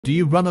Do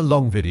you run a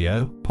long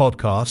video,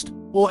 podcast,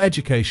 or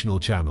educational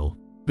channel,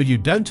 but you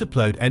don't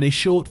upload any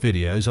short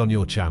videos on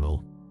your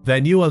channel?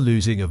 Then you are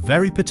losing a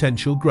very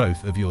potential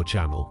growth of your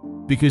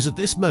channel. Because at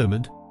this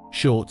moment,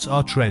 shorts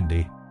are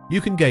trendy.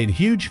 You can gain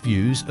huge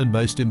views and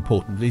most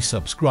importantly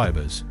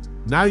subscribers.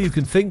 Now you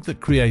can think that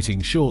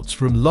creating shorts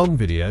from long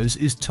videos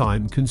is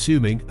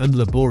time-consuming and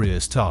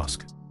laborious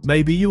task.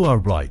 Maybe you are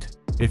right.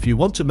 If you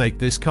want to make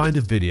this kind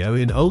of video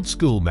in old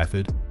school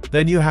method,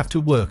 then you have to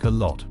work a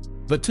lot.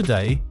 But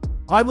today,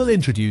 I will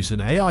introduce an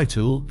AI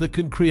tool that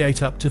can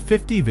create up to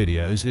 50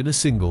 videos in a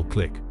single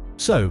click.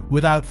 So,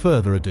 without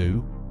further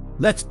ado,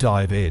 let's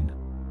dive in.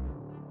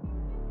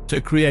 To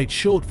create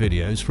short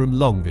videos from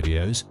long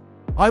videos,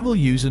 I will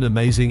use an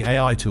amazing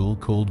AI tool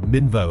called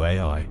Minvo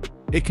AI.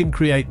 It can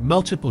create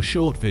multiple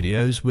short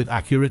videos with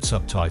accurate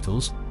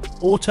subtitles,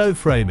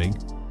 auto-framing,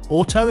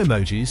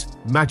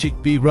 auto-emojis, magic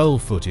B-roll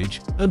footage,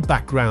 and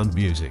background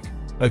music.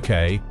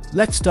 Okay,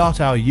 let's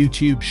start our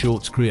YouTube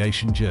Shorts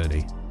creation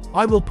journey.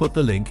 I will put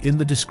the link in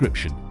the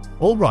description.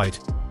 Alright,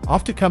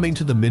 after coming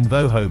to the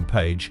Minvo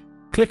homepage,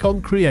 click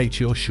on Create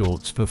Your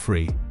Shorts for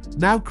free.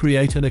 Now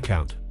create an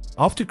account.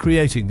 After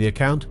creating the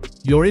account,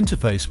 your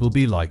interface will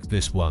be like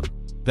this one.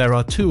 There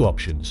are two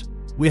options.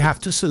 We have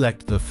to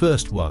select the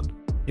first one.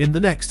 In the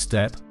next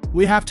step,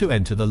 we have to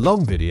enter the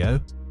long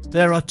video.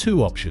 There are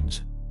two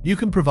options. You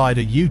can provide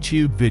a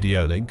YouTube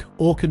video link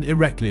or can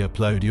directly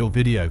upload your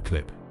video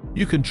clip.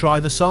 You can try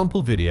the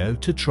sample video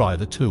to try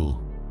the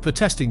tool. For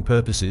testing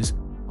purposes,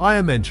 I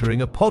am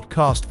entering a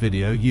podcast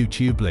video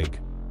YouTube link.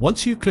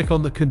 Once you click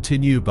on the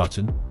Continue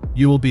button,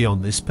 you will be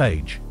on this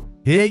page.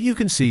 Here you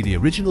can see the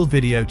original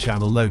video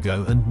channel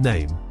logo and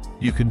name.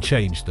 You can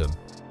change them.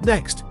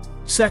 Next,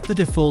 set the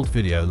default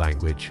video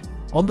language.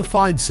 On the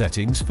Find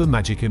settings for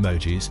magic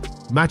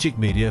emojis, magic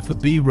media for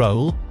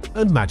B-roll,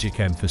 and magic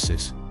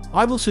emphasis.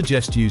 I will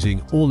suggest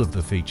using all of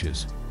the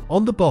features.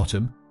 On the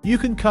bottom, you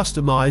can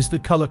customize the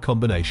color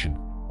combination.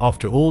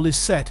 After all is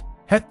set,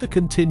 hit the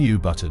Continue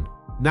button.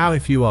 Now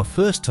if you are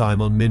first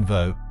time on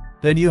Minvo,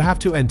 then you have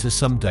to enter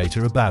some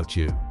data about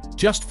you.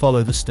 Just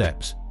follow the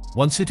steps.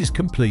 Once it is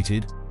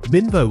completed,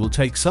 Minvo will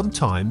take some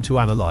time to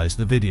analyze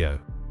the video.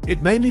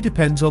 It mainly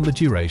depends on the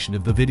duration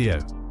of the video.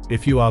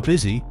 If you are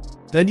busy,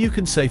 then you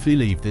can safely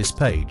leave this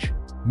page.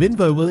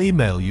 Minvo will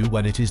email you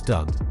when it is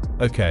done.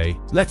 Okay,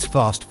 let's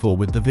fast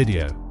forward the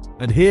video.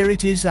 And here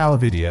it is, our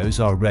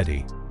videos are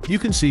ready. You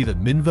can see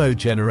that Minvo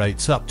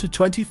generates up to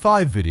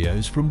 25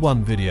 videos from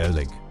one video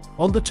link.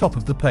 On the top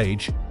of the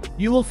page,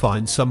 you will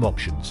find some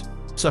options,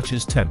 such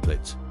as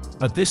templates.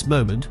 At this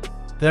moment,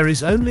 there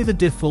is only the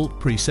default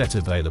preset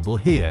available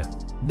here.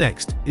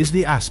 Next is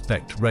the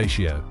aspect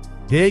ratio.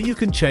 Here you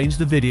can change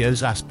the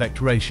video's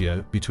aspect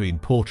ratio between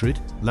portrait,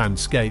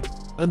 landscape,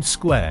 and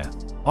square.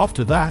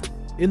 After that,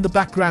 in the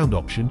background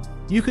option,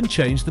 you can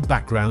change the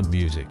background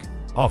music.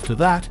 After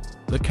that,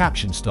 the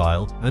caption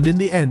style, and in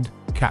the end,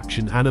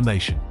 caption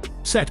animation.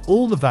 Set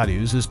all the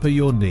values as per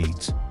your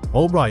needs.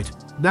 Alright,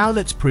 now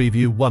let's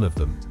preview one of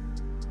them.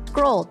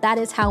 Scroll, that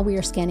is how we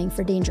are scanning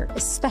for danger,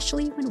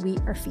 especially when we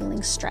are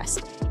feeling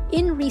stressed.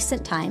 In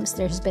recent times,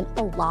 there's been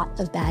a lot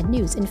of bad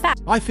news. In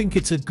fact, I think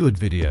it's a good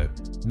video.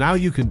 Now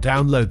you can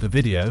download the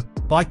video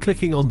by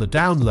clicking on the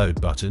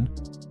download button,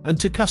 and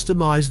to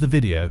customize the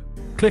video,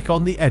 click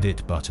on the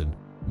edit button.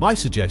 My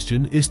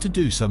suggestion is to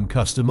do some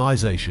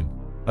customization.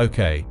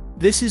 Okay,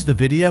 this is the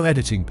video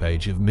editing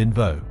page of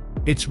Minvo.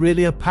 It's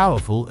really a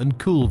powerful and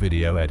cool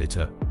video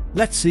editor.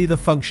 Let's see the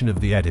function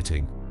of the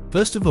editing.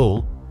 First of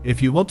all,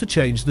 if you want to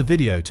change the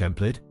video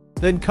template,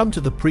 then come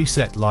to the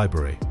preset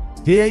library.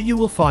 Here you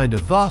will find a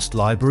vast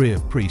library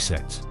of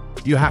presets.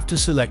 You have to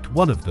select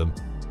one of them,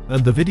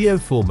 and the video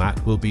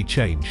format will be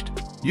changed.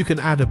 You can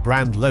add a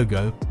brand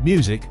logo,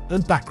 music,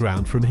 and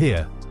background from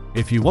here.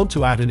 If you want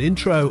to add an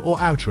intro or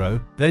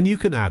outro, then you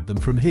can add them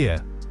from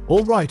here.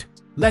 Alright,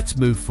 let's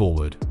move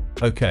forward.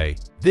 Okay,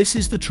 this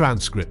is the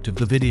transcript of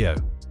the video.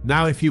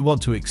 Now if you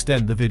want to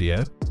extend the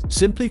video,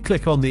 simply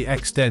click on the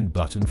Extend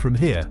button from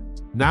here.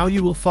 Now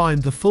you will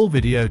find the full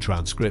video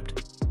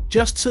transcript.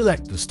 Just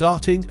select the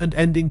starting and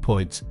ending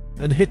points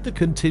and hit the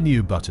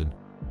Continue button.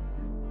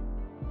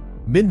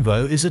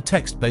 Minvo is a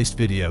text-based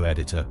video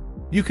editor.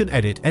 You can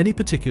edit any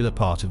particular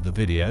part of the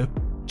video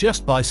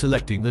just by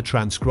selecting the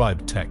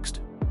transcribed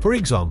text. For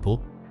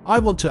example, I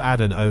want to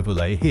add an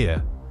overlay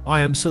here.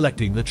 I am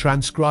selecting the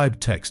transcribed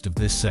text of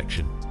this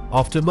section.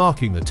 After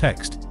marking the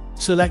text,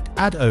 select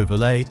Add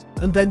Overlay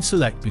and then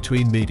select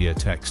between media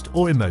text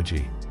or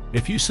emoji.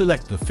 If you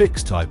select the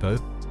fixed typo,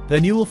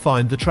 then you will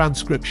find the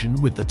transcription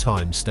with the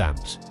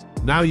timestamps.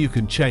 Now you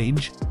can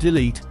change,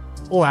 delete,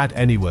 or add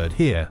any word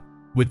here.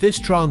 With this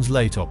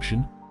translate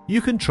option, you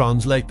can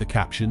translate the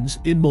captions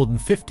in more than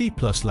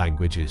 50+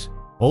 languages.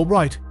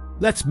 Alright,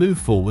 let's move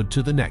forward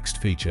to the next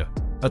feature.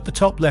 At the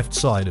top left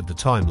side of the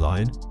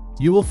timeline,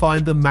 you will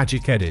find the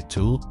Magic Edit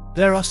tool.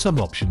 There are some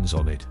options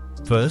on it.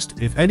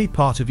 First, if any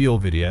part of your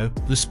video,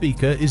 the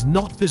speaker is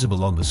not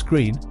visible on the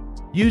screen,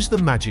 use the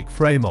Magic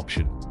Frame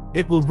option.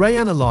 It will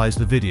reanalyze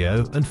the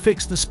video and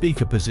fix the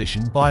speaker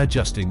position by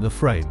adjusting the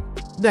frame.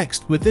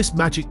 Next, with this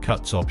Magic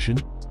Cuts option,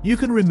 you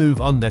can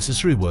remove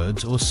unnecessary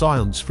words or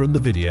silence from the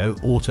video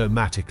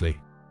automatically.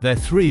 There are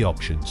 3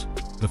 options.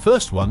 The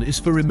first one is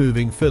for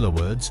removing filler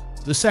words,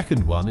 the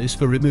second one is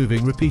for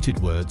removing repeated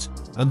words,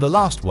 and the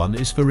last one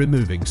is for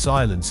removing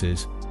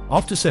silences.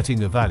 After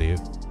setting a value,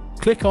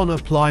 click on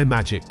Apply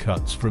Magic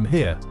Cuts from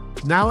here.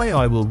 Now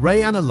AI will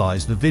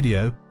reanalyze the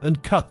video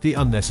and cut the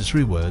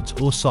unnecessary words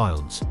or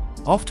silence.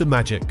 After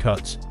Magic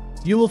Cuts,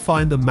 you will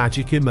find the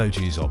Magic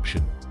Emojis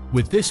option.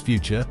 With this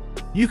feature,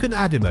 you can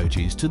add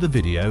emojis to the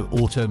video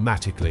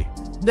automatically.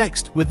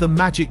 Next, with the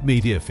Magic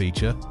Media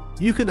feature,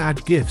 you can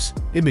add GIFs,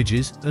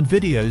 images, and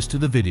videos to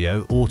the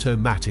video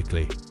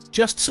automatically.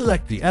 Just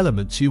select the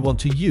elements you want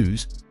to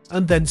use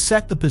and then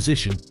set the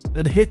position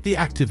and hit the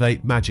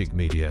Activate Magic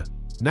Media.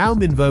 Now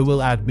Minvo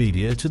will add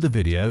media to the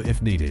video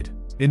if needed.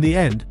 In the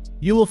end,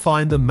 you will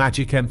find the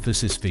Magic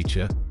Emphasis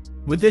feature.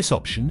 With this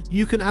option,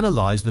 you can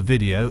analyze the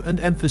video and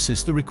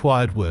emphasize the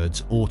required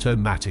words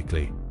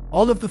automatically.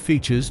 All of the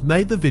features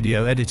made the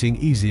video editing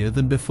easier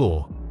than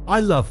before. I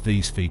love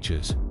these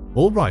features.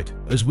 Alright,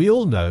 as we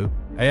all know,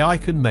 AI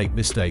can make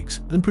mistakes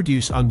and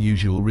produce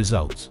unusual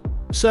results.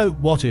 So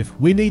what if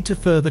we need to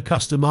further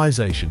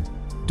customization?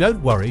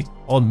 Don't worry,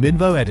 on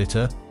Minvo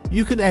Editor,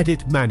 you can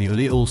edit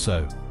manually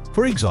also.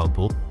 For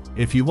example,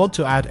 if you want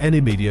to add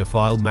any media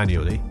file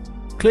manually,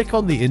 click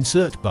on the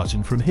Insert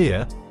button from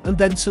here and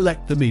then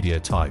select the media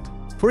type.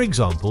 For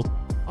example,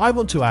 I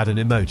want to add an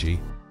emoji.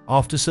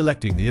 After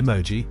selecting the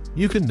emoji,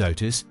 you can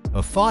notice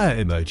a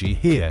fire emoji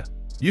here.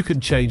 You can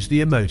change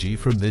the emoji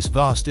from this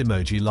vast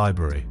emoji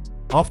library.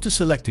 After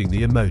selecting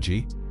the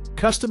emoji,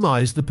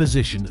 customize the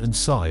position and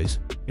size.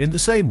 In the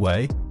same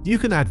way, you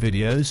can add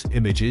videos,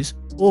 images,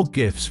 or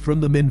GIFs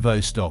from the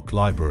Minvo stock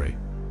library.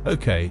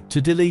 Okay,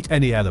 to delete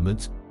any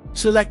element,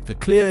 select the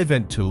Clear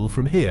Event tool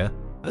from here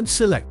and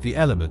select the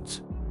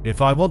element.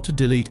 If I want to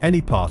delete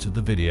any part of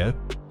the video,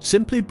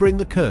 simply bring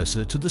the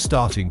cursor to the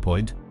starting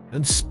point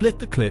and split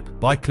the clip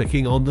by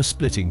clicking on the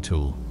splitting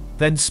tool.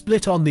 Then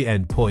split on the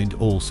end point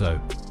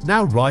also.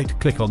 Now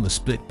right-click on the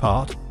split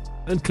part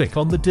and click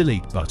on the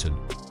delete button.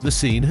 The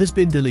scene has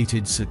been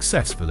deleted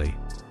successfully.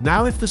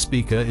 Now if the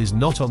speaker is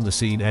not on the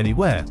scene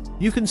anywhere,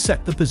 you can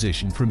set the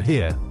position from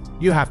here.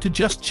 You have to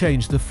just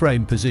change the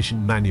frame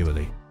position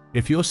manually.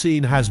 If your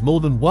scene has more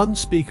than one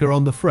speaker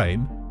on the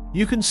frame,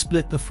 you can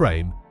split the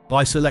frame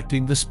by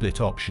selecting the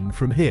split option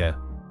from here.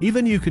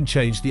 Even you can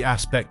change the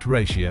aspect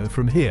ratio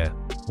from here.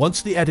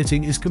 Once the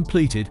editing is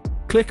completed,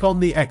 click on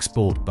the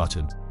export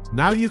button.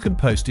 Now you can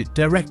post it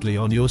directly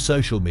on your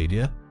social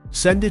media,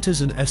 send it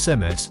as an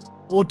SMS,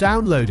 or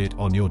download it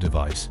on your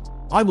device.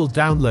 I will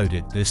download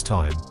it this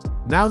time.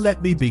 Now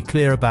let me be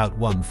clear about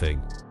one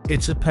thing.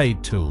 It's a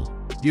paid tool.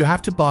 You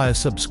have to buy a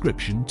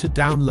subscription to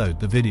download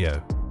the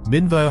video.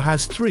 Minvo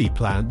has 3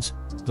 plans.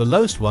 The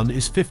lowest one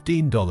is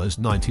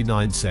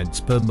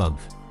 $15.99 per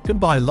month. Can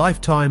buy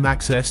lifetime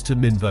access to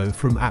Minvo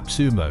from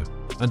appsumo,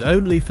 and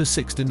only for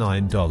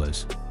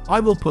 $69. I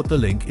will put the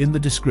link in the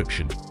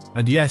description.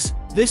 And yes,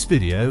 this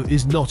video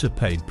is not a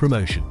paid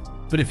promotion,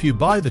 but if you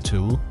buy the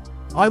tool,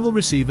 I will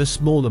receive a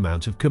small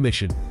amount of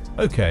commission.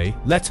 Okay,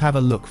 let's have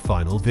a look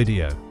final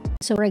video.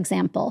 So for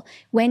example,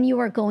 when you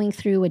are going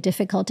through a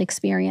difficult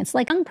experience,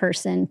 like a young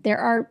person,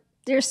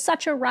 there's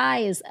such a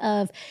rise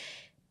of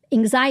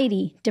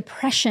anxiety,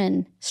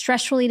 depression,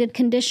 stress-related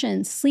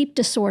conditions, sleep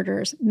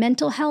disorders,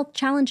 mental health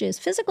challenges,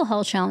 physical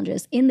health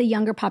challenges in the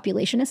younger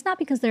population. It's not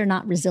because they're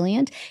not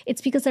resilient.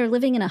 It's because they're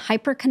living in a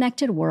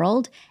hyper-connected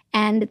world,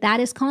 and that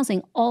is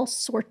causing all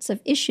sorts of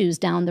issues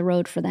down the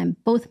road for them,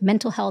 both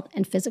mental health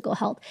and physical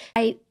health.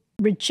 I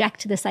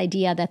reject this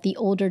idea that the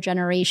older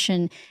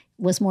generation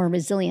was more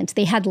resilient.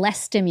 They had less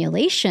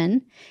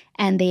stimulation,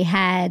 and they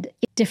had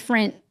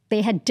different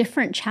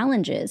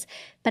challenges.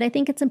 But I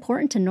think it's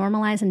important to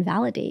normalize and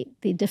validate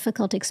the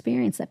difficult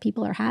experience that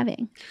people are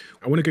having.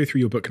 I want to go through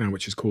your book now,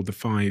 which is called The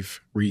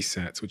 5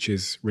 Resets, which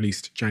is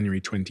released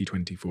January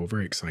 2024.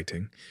 Very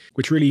exciting,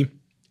 which really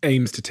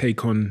aims to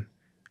take on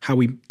how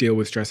we deal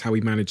with stress, how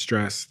we manage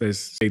stress.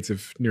 There's shades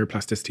of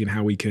neuroplasticity and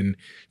how we can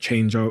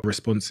change our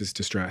responses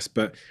to stress.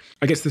 But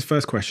I guess this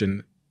first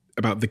question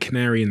about the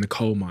canary in the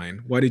coal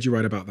mine. Why did you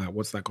write about that?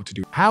 What's that got to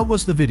do? How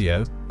was the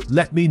video?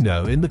 Let me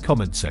know in the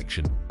comment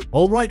section.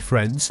 Alright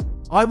friends,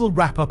 I will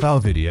wrap up our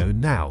video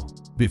now.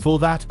 Before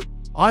that,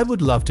 I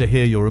would love to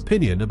hear your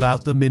opinion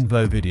about the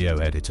Minvo video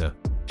editor.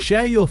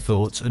 Share your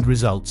thoughts and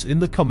results in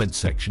the comment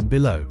section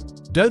below.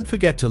 Don't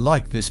forget to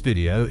like this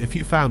video if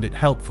you found it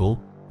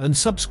helpful, and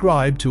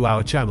subscribe to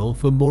our channel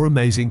for more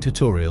amazing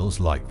tutorials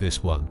like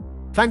this one.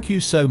 Thank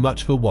you so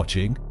much for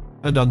watching,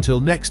 and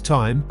until next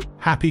time,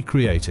 happy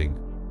creating.